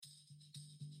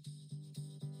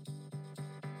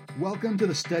Welcome to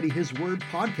the Study His Word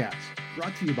podcast,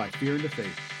 brought to you by Fear and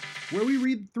Faith, where we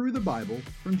read through the Bible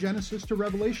from Genesis to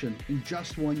Revelation in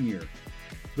just 1 year.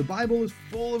 The Bible is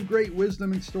full of great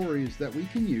wisdom and stories that we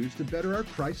can use to better our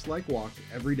Christ-like walk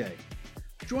every day.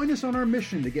 Join us on our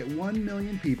mission to get 1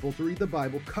 million people to read the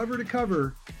Bible cover to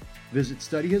cover. Visit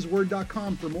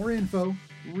studyhisword.com for more info,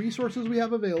 resources we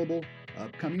have available,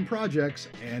 upcoming projects,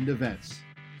 and events.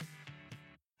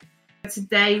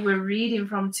 Today we're reading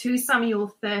from 2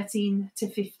 Samuel 13 to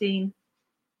 15.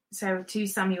 So 2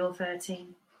 Samuel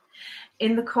 13.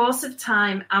 In the course of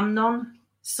time, Amnon,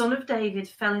 son of David,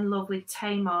 fell in love with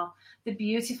Tamar, the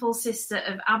beautiful sister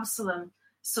of Absalom,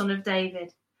 son of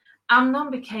David.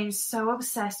 Amnon became so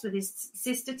obsessed with his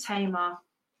sister Tamar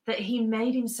that he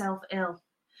made himself ill.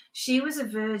 She was a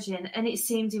virgin, and it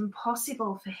seemed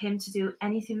impossible for him to do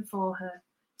anything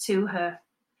to her.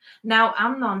 Now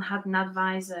Amnon had an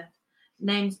advisor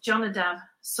named Jonadab,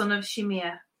 son of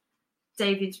Shimeah,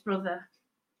 David's brother.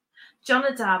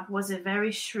 Jonadab was a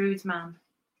very shrewd man.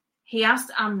 He asked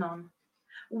Amnon,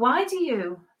 "Why do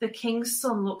you, the king's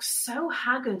son, look so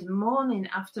haggard morning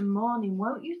after morning?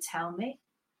 Won't you tell me?"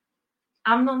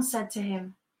 Amnon said to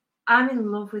him, "I'm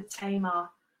in love with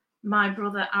Tamar, my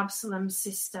brother Absalom's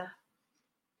sister."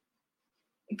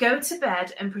 "Go to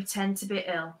bed and pretend to be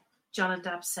ill,"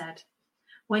 Jonadab said.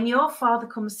 "When your father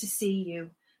comes to see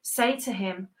you, say to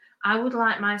him, 'I would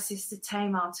like my sister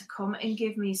Tamar to come and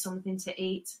give me something to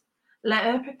eat. Let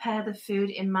her prepare the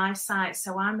food in my sight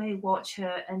so I may watch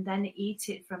her and then eat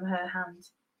it from her hand.'"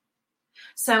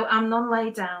 So Amnon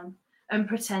lay down and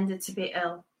pretended to be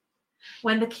ill.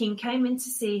 When the king came in to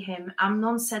see him,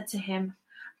 Amnon said to him,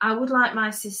 "I would like my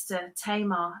sister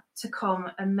Tamar to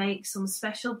come and make some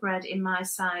special bread in my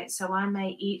sight so I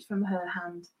may eat from her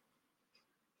hand."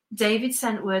 David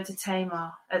sent word to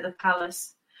Tamar at the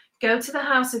palace, "Go to the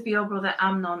house of your brother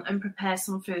Amnon and prepare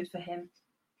some food for him."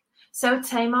 So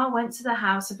Tamar went to the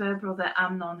house of her brother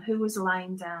Amnon, who was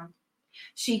lying down.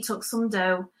 She took some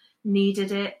dough,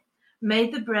 kneaded it,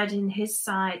 made the bread in his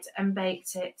sight, and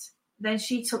baked it. Then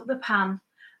she took the pan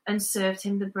and served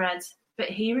him the bread, but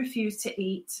he refused to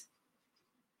eat.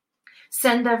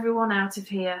 "Send everyone out of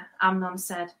here," Amnon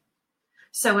said.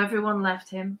 So everyone left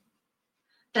him.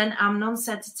 Then Amnon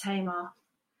said to Tamar,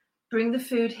 "Bring the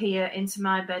food here into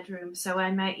my bedroom so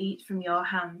I may eat from your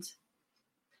hand."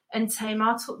 And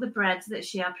Tamar took the bread that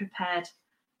she had prepared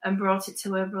and brought it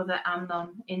to her brother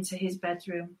Amnon into his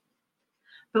bedroom.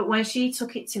 But when she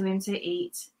took it to him to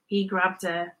eat, he grabbed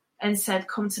her and said,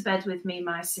 "Come to bed with me,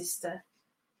 my sister."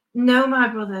 "No, my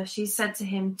brother," she said to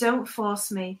him, "don't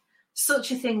force me.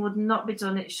 Such a thing would not be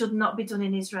done. It should not be done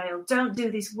in Israel. Don't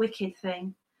do this wicked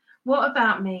thing. What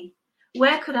about me?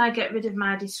 Where could I get rid of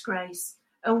my disgrace?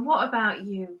 And what about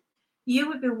you? You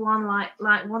would be one like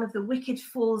one of the wicked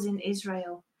fools in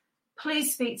Israel.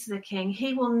 Please speak to the king.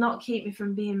 He will not keep me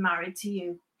from being married to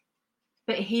you."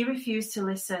 But he refused to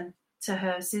listen to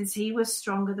her. Since he was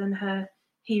stronger than her,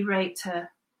 he raped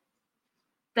her.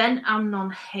 Then Amnon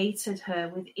hated her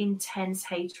with intense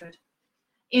hatred.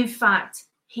 In fact,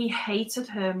 he hated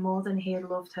her more than he had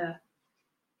loved her.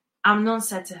 Amnon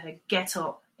said to her, "Get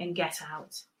up and get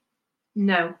out."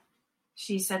 "No,"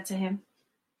 she said to him.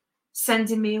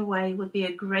 "Sending me away would be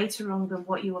a greater wrong than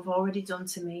what you have already done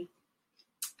to me."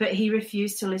 But he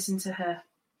refused to listen to her.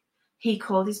 He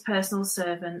called his personal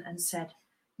servant and said,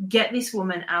 "Get this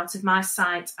woman out of my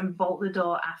sight and bolt the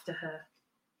door after her."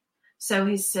 So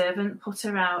his servant put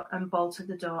her out and bolted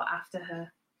the door after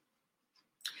her.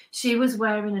 She was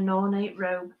wearing an ornate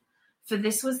robe, for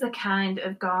this was the kind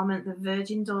of garment the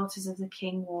virgin daughters of the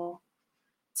king wore.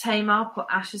 Tamar put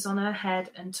ashes on her head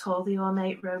and tore the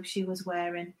ornate robe she was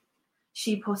wearing.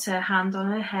 She put her hand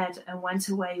on her head and went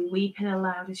away, weeping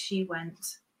aloud as she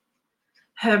went.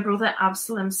 Her brother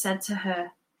Absalom said to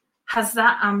her, "Has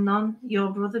that Amnon,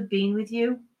 your brother, been with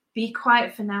you? Be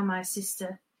quiet for now, my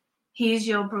sister. He is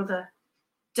your brother.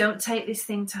 Don't take this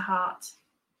thing to heart."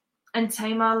 And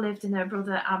Tamar lived in her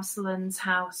brother Absalom's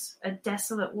house, a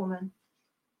desolate woman.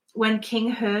 When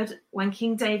King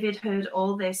David heard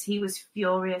all this, he was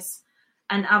furious,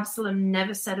 and Absalom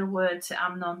never said a word to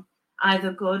Amnon,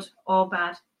 either good or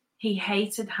bad. He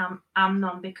hated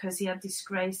Amnon because he had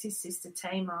disgraced his sister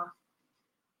Tamar.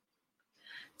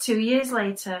 2 years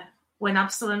later, when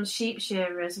Absalom's sheep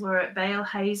shearers were at Baal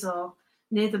Hazor,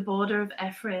 near the border of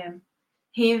Ephraim,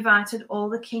 he invited all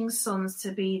the king's sons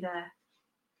to be there.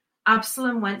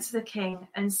 Absalom went to the king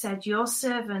and said, "Your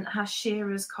servant has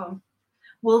shearers come.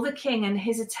 Will the king and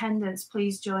his attendants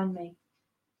please join me?"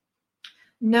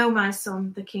 "No, my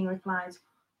son," the king replied.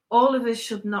 "All of us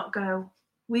should not go.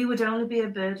 We would only be a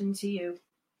burden to you."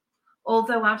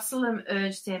 Although Absalom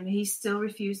urged him, he still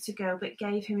refused to go, but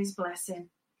gave him his blessing.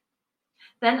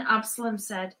 Then Absalom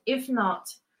said, "If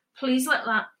not, please let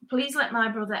my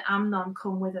brother Amnon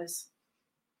come with us."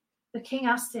 The king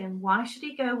asked him, "Why should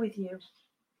he go with you?"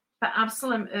 But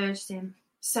Absalom urged him,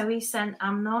 so he sent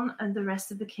Amnon and the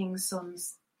rest of the king's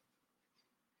sons.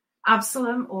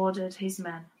 Absalom ordered his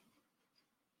men,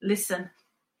 "Listen,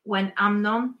 when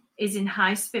Amnon is in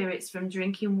high spirits from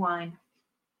drinking wine,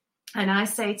 and I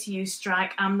say to you,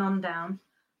 strike Amnon down,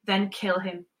 then kill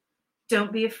him.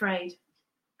 Don't be afraid.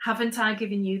 Haven't I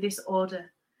given you this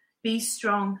order? Be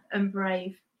strong and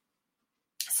brave."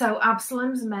 So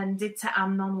Absalom's men did to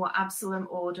Amnon what Absalom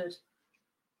ordered.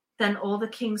 Then all the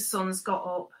king's sons got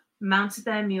up, mounted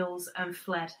their mules, and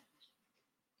fled.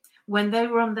 When they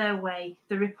were on their way,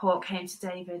 the report came to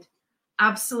David,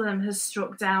 "Absalom has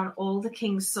struck down all the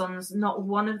king's sons, not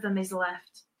one of them is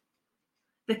left."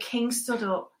 The king stood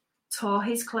up, tore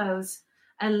his clothes,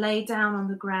 and lay down on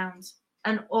the ground,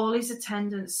 and all his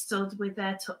attendants stood with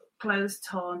their clothes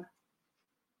torn.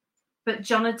 But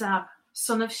Jonadab,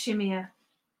 son of Shimeah,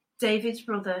 David's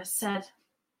brother, said,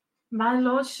 "My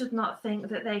lord should not think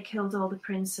that they killed all the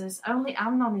princes. Only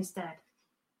Amnon is dead."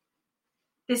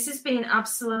 This has been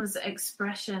Absalom's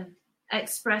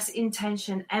express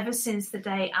intention ever since the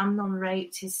day Amnon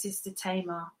raped his sister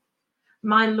Tamar.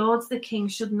 My lord the king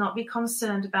should not be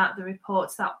concerned about the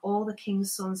reports that all the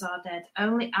king's sons are dead.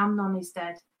 Only Amnon is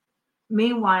dead.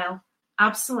 Meanwhile,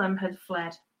 Absalom had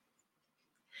fled.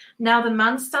 Now the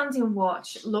man standing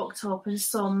watch looked up and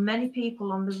saw many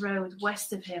people on the road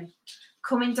west of him,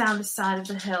 coming down the side of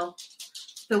the hill.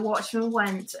 The watchman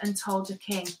went and told the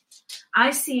king,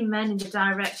 "I see men in the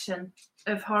direction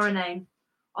of Horonaim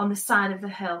on the side of the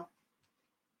hill."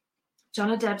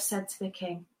 Jonadab said to the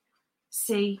king,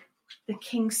 "See, the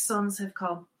king's sons have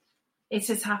come. It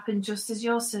has happened just as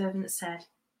your servant said."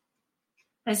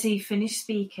 As he finished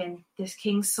speaking, the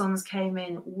king's sons came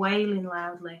in, wailing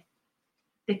loudly.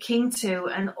 The king too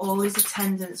and all his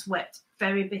attendants wept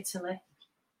very bitterly.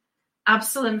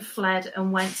 Absalom fled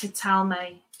and went to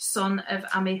Talmai, son of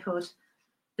Ammihud,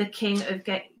 the king of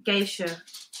Geshur.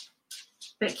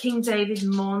 But King David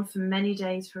mourned for many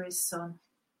days for his son.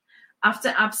 After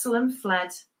Absalom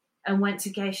fled and went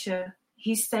to Geshur,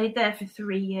 he stayed there for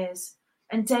 3 years,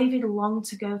 and David longed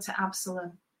to go to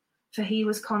Absalom, for he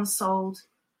was consoled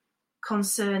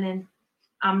concerning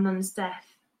Amnon's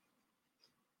death.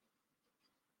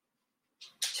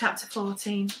 Chapter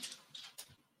 14.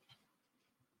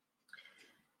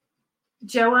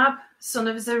 Joab, son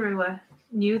of Zeruiah,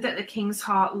 knew that the king's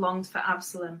heart longed for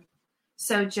Absalom.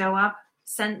 So Joab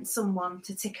sent someone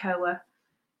to Tekoa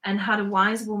and had a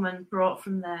wise woman brought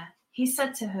from there. He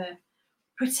said to her,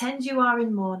 "Pretend you are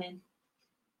in mourning.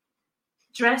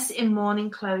 Dress in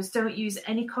mourning clothes. Don't use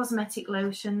any cosmetic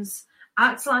lotions.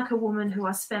 Act like a woman who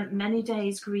has spent many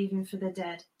days grieving for the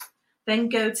dead. Then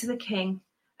go to the king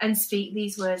and speak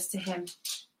these words to him."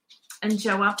 And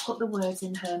Joab put the words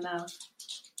in her mouth.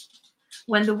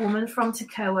 When the woman from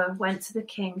Tekoa went to the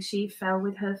king, she fell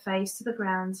with her face to the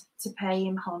ground to pay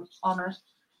him honor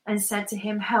and said to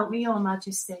him, "Help me, your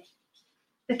majesty."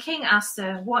 The king asked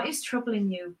her, "What is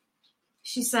troubling you?"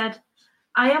 She said,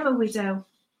 "I am a widow.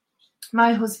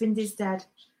 My husband is dead.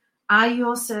 I,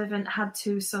 your servant, had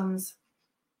 2 sons.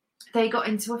 They got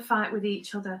into a fight with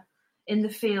each other in the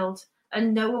field,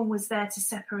 and no one was there to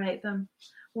separate them.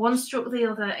 One struck the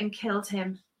other and killed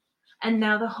him. And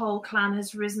now the whole clan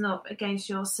has risen up against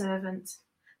your servant.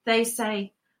 They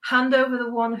say, 'Hand over the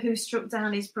one who struck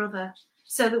down his brother,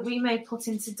 so that we may put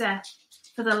him to death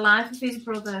for the life of his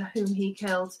brother whom he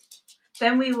killed.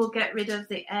 Then we will get rid of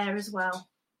the heir as well.'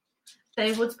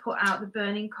 They would put out the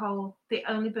burning coal, the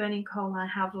only burning coal I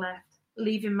have left,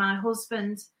 leaving my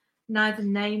husband neither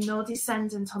name nor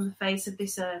descendant on the face of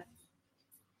this earth."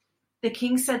 The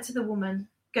king said to the woman,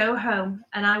 "Go home,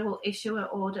 and I will issue an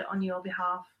order on your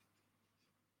behalf."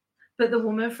 But the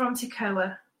woman from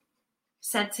Tekoa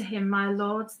said to him, "My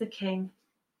lord the king,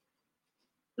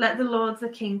 let the lord the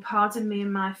king pardon me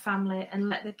and my family, and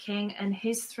let the king and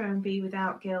his throne be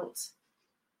without guilt."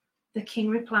 The king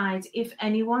replied, "If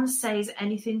anyone says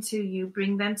anything to you,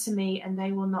 bring them to me, and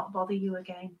they will not bother you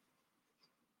again."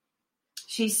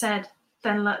 She said,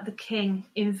 "Then let the king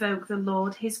invoke the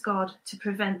Lord his God to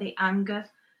prevent the avenger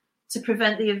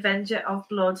of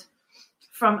blood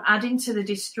from adding to the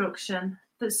destruction,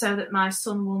 so that my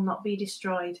son will not be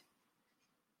destroyed."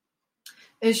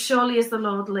 "As surely as the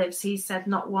Lord lives," he said,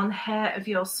 "not one hair of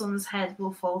your son's head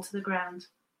will fall to the ground."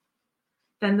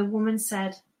 Then the woman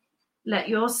said, "Let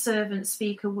your servant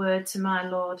speak a word to my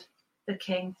lord, the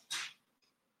king."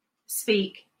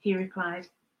 "Speak," he replied.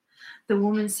 The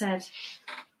woman said,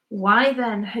 Why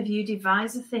then have you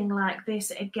devised a thing like this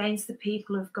against the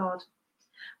people of God?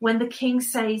 When the king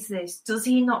says this, does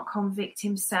he not convict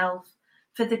himself?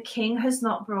 For the king has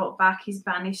not brought back his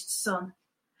banished son.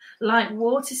 Like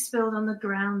water spilled on the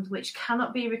ground, which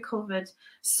cannot be recovered,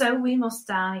 so we must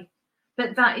die.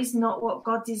 But that is not what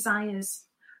God desires.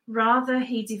 Rather,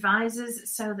 he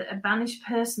devises so that a banished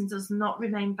person does not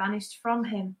remain banished from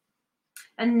him.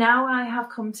 And now I have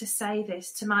come to say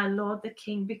this to my lord the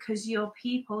king, because your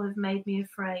people have made me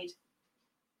afraid.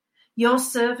 Your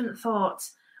servant thought,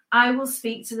 I will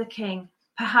speak to the king.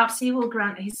 Perhaps he will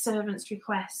grant his servant's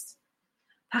request.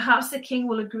 Perhaps the king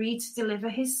will agree to deliver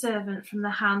his servant from the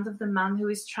hand of the man who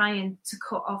is trying to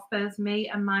cut off both me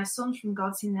and my son from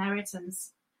God's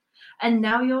inheritance. And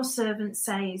now your servant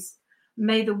says,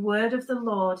 may the word of the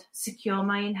Lord secure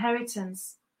my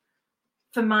inheritance.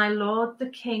 For my lord the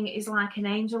king is like an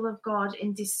angel of God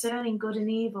in discerning good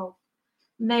and evil.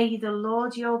 May the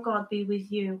Lord your God be with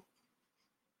you.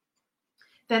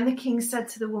 Then the king said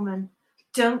to the woman,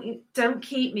 Don't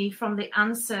keep me from the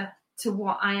answer to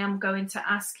what I am going to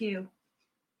ask you.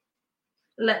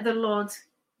 Let the Lord,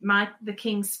 the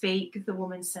king, speak, the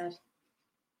woman said.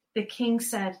 The king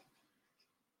said,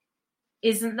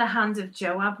 Isn't the hand of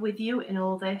Joab with you in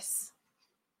all this?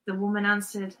 The woman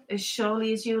answered, As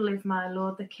surely as you live, my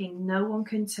lord the king, no one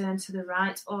can turn to the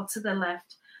right or to the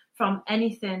left from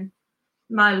anything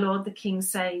my lord the king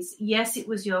says. Yes, it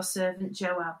was your servant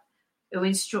Joab who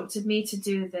instructed me to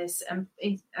do this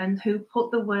and who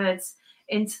put the words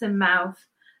into the mouth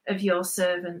of your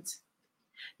servant.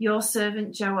 Your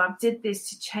servant Joab did this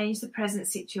to change the present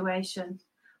situation.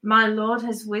 My lord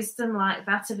has wisdom like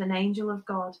that of an angel of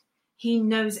God. He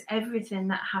knows everything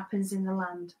that happens in the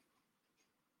land.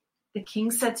 The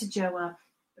king said to Joab,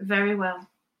 Very well,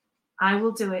 I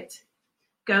will do it.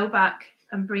 Go back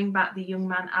and bring back the young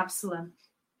man Absalom.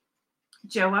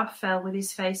 Joab fell with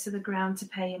his face to the ground to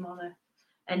pay him honor,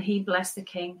 and he blessed the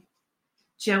king.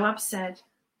 Joab said,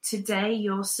 Today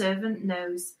your servant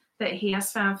knows that he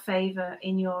has found favor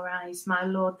in your eyes, my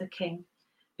lord the king,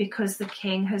 because the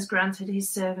king has granted his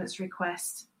servant's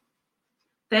request.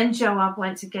 Then Joab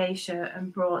went to Geshur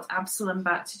and brought Absalom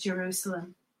back to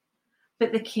Jerusalem.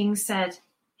 But the king said,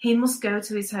 He must go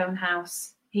to his own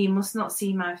house. He must not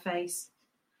see my face.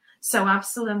 So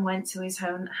Absalom went to his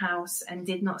own house and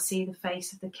did not see the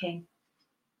face of the king.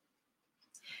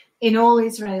 In all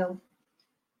Israel,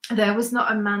 there was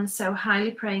not a man so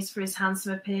highly praised for his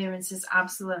handsome appearance as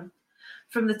Absalom.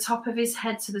 From the top of his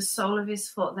head to the sole of his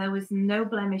foot, there was no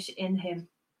blemish in him.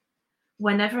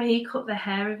 Whenever he cut the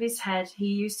hair of his head, he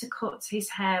used to cut his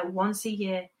hair once a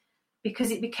year because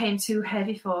it became too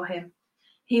heavy for him.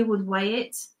 He would weigh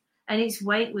it, and its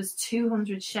weight was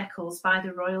 200 shekels by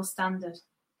the royal standard.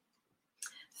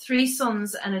 3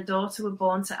 sons and a daughter were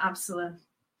born to Absalom.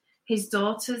 His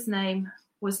daughter's name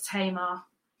was Tamar,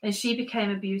 and she became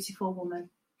a beautiful woman.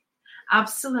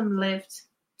 Absalom lived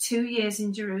 2 years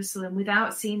in Jerusalem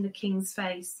without seeing the king's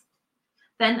face.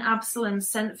 Then Absalom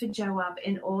sent for Joab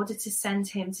in order to send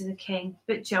him to the king,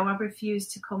 but Joab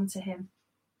refused to come to him.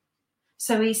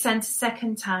 So he sent a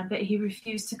second time, but he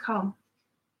refused to come.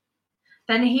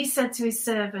 Then he said to his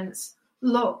servants,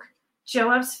 Look,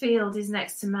 Joab's field is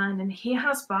next to mine, and he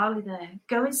has barley there.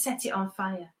 Go and set it on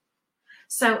fire.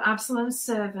 So Absalom's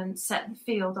servant set the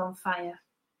field on fire.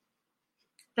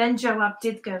 Then Joab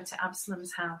did go to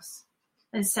Absalom's house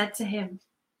and said to him,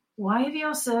 Why have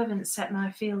your servants set my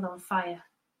field on fire?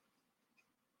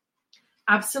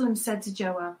 Absalom said to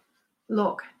Joab,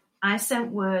 Look, I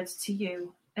sent word to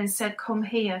you and said, Come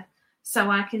here, so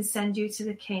I can send you to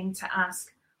the king to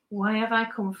ask, Why have I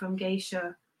come from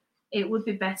Geshur? It would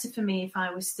be better for me if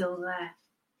I was still there.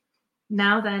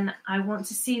 Now then, I want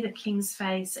to see the king's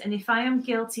face, and if I am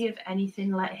guilty of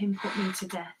anything, let him put me to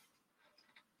death.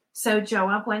 So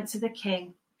Joab went to the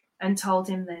king and told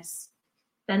him this.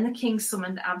 Then the king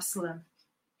summoned Absalom,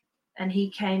 and he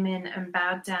came in and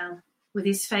bowed down with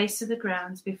his face to the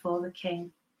ground before the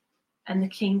king. And the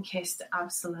king kissed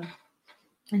Absalom.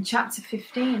 In chapter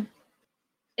 15,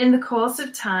 in the course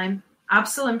of time,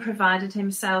 Absalom provided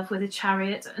himself with a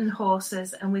chariot and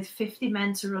horses and with 50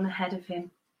 men to run ahead of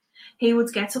him. He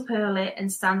would get up early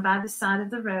and stand by the side of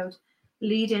the road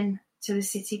leading to the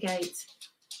city gate.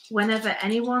 Whenever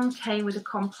anyone came with a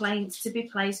complaint to be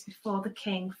placed before the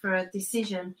king for a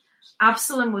decision,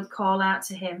 Absalom would call out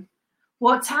to him,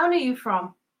 What town are you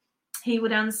from? He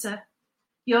would answer,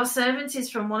 Your servant is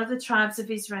from one of the tribes of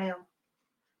Israel.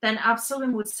 Then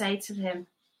Absalom would say to him,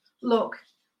 Look,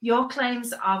 your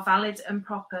claims are valid and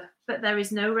proper, but there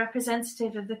is no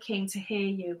representative of the king to hear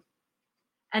you.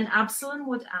 And Absalom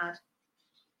would add,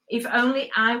 If only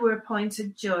I were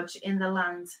appointed judge in the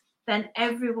land, then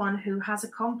everyone who has a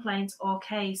complaint or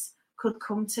case could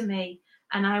come to me,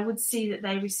 and I would see that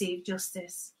they receive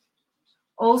justice.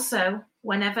 Also,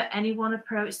 whenever anyone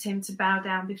approached him to bow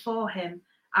down before him,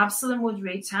 Absalom would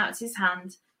reach out his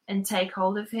hand and take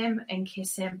hold of him and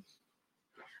kiss him.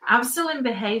 Absalom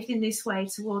behaved in this way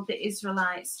toward the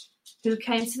Israelites, who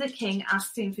came to the king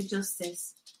asking for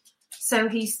justice. So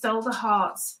he stole the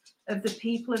hearts of the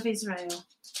people of Israel.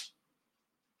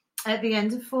 At the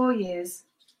end of 4 years,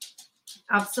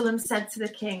 Absalom said to the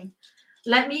king,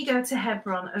 "Let me go to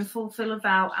Hebron and fulfill a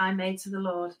vow I made to the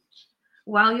Lord.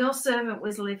 While your servant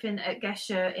was living at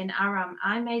Geshur in Aram,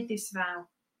 I made this vow.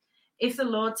 If the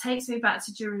Lord takes me back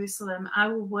to Jerusalem, I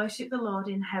will worship the Lord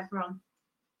in Hebron."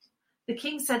 The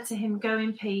king said to him, "Go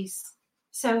in peace."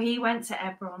 So he went to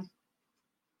Hebron.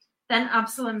 Then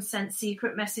Absalom sent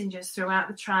secret messengers throughout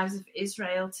the tribes of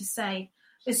Israel to say,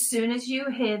 "As soon as you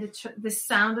hear the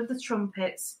sound of the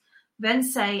trumpets, then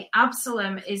say,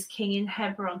 'Absalom is king in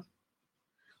Hebron.'"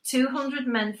 200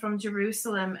 men from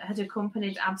Jerusalem had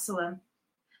accompanied Absalom.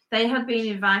 They had been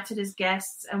invited as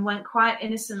guests and went quite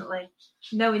innocently,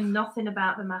 knowing nothing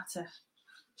about the matter.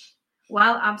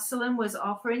 While Absalom was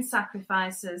offering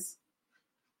sacrifices,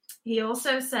 he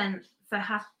also sent for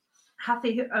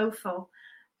Ahithophel,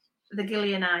 the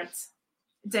Gileonite,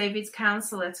 David's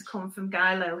counselor, to come from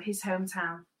Gilo, his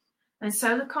hometown. And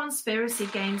so the conspiracy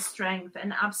gained strength,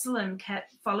 and Absalom's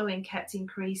following kept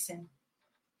increasing.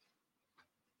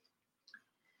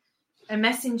 A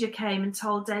messenger came and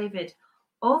told David,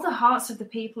 "All the hearts of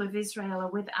the people of Israel are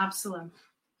with Absalom."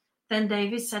 Then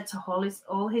David said to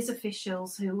all his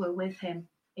officials who were with him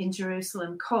in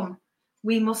Jerusalem, "Come,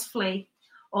 we must flee,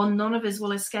 or none of us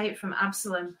will escape from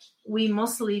Absalom. We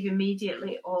must leave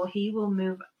immediately, or he will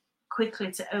move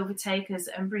quickly to overtake us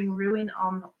and bring ruin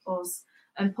on us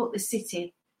and put the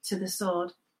city to the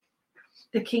sword."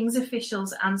 The king's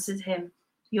officials answered him,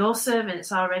 "Your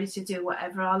servants are ready to do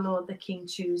whatever our lord the king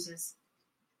chooses."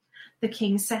 The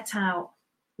king set out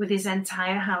with his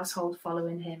entire household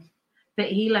following him,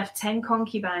 but he left 10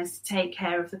 concubines to take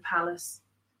care of the palace.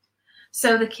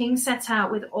 So the king set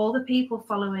out with all the people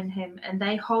following him, and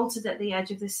they halted at the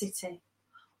edge of the city.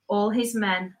 All his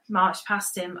men marched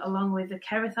past him, along with the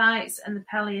Kerethites and the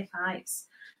Pelethites,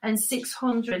 and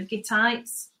 600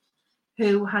 Gittites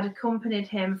who had accompanied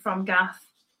him from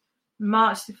Gath,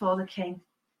 marched before the king.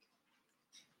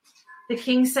 The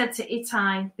king said to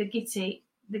Ittai the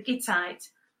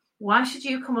Gittite, "Why should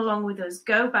you come along with us?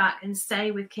 Go back and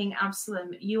stay with King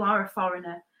Absalom. You are a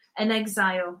foreigner, an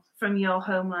exile from your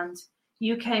homeland.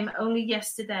 You came only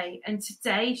yesterday, and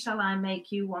today shall I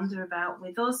make you wander about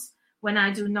with us when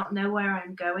I do not know where I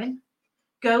am going?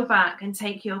 Go back and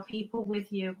take your people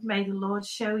with you. May the Lord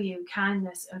show you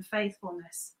kindness and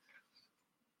faithfulness."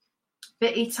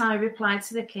 But Ittai replied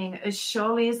to the king, "As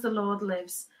surely as the Lord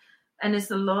lives, and as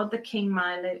the Lord the king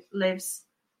lives,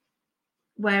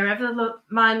 wherever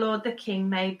my lord the king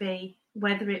may be,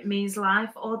 whether it means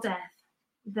life or death,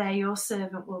 there your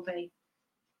servant will be."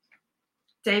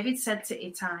 David said to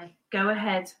Ittai, "Go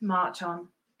ahead, march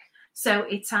on." So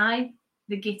Ittai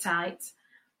the Gittite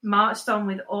marched on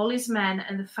with all his men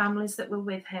and the families that were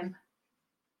with him.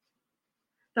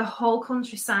 The whole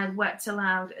countryside wept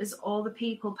aloud as all the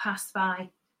people passed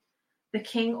by. The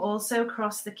king also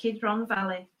crossed the Kidron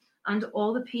Valley, and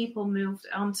all the people moved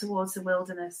on towards the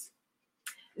wilderness.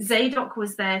 Zadok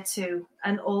was there too,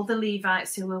 and all the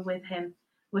Levites who were with him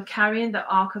were carrying the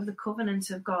Ark of the Covenant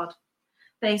of God.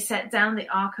 They set down the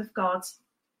Ark of God,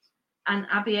 and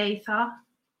Abiathar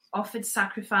offered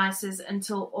sacrifices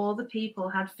until all the people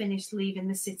had finished leaving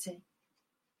the city.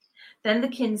 Then the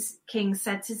king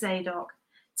said to Zadok,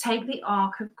 "Take the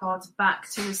Ark of God back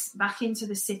into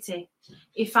the city.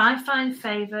 If I find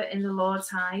favor in the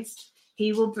Lord's eyes,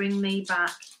 he will bring me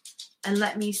back and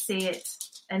let me see it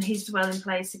and his dwelling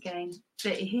place again.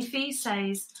 But if he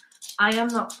says, 'I am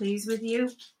not pleased with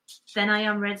you,' then I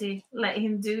am ready. Let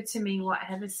him do to me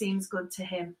whatever seems good to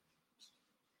him."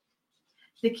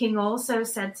 The king also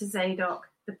said to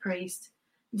Zadok, the priest,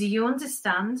 "Do you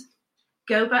understand?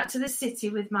 Go back to the city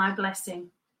with my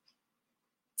blessing.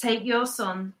 Take your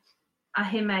son,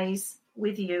 Ahimaaz,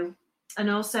 with you, and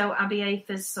also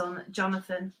Abiathar's son,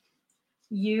 Jonathan.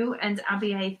 You and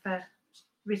Abiathar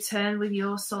return with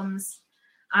your sons.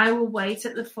 I will wait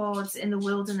at the fords in the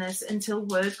wilderness until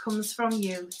word comes from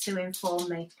you to inform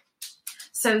me."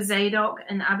 So Zadok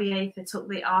and Abiathar took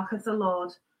the Ark of the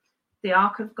Lord, the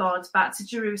Ark of God, back to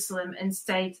Jerusalem and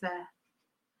stayed there.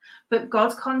 But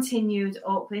God continued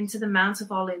up into the Mount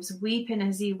of Olives, weeping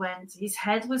as he went. His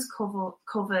head was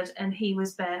covered and he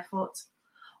was barefoot.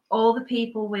 All the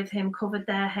people with him covered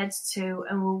their heads too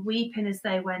and were weeping as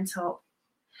they went up.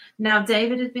 Now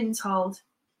David had been told,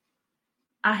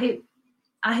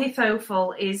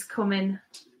 Ahithophel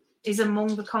is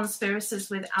among the conspirators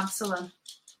with Absalom.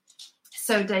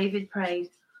 So David prayed,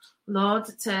 Lord,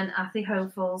 turn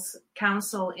Ahithophel's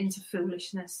counsel into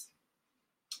foolishness.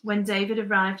 When David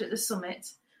arrived at the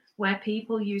summit, where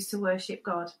people used to worship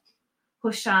God,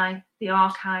 Hushai the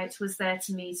Archite was there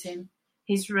to meet him,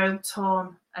 his robe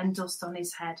torn and dust on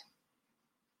his head.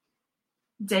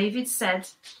 David said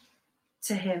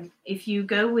to him, if you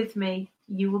go with me,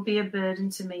 you will be a burden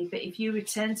to me. But if you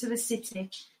return to the city,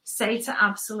 say to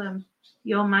Absalom,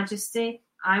 Your Majesty,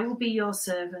 I will be your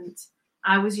servant.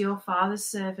 I was your father's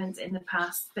servant in the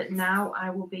past, but now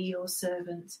I will be your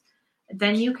servant.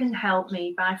 Then you can help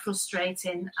me by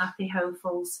frustrating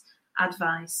Ahithophel's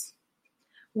advice.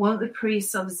 Won't the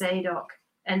priests of Zadok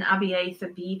and Abiathar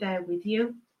be there with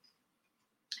you?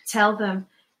 Tell them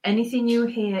anything you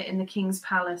hear in the king's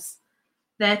palace.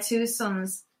 Their two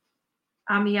sons,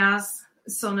 Amiaz,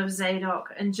 son of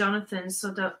Zadok, and Jonathan,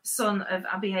 son of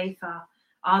Abiathar,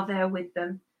 are there with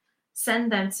them.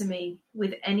 Send them to me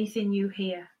with anything you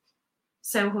hear.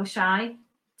 So Hushai,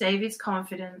 David's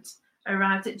confidant,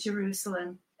 arrived at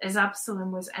Jerusalem as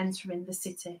Absalom was entering the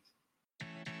city.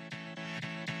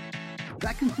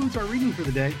 That concludes our reading for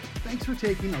the day. Thanks for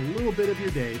taking a little bit of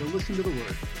your day to listen to the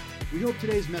Word. We hope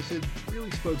today's message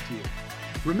really spoke to you.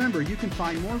 Remember, you can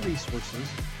find more resources,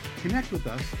 connect with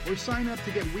us, or sign up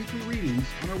to get weekly readings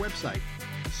on our website,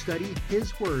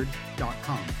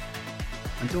 studyhisword.com.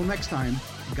 Until next time,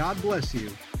 God bless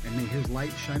you, and may His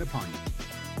light shine upon you.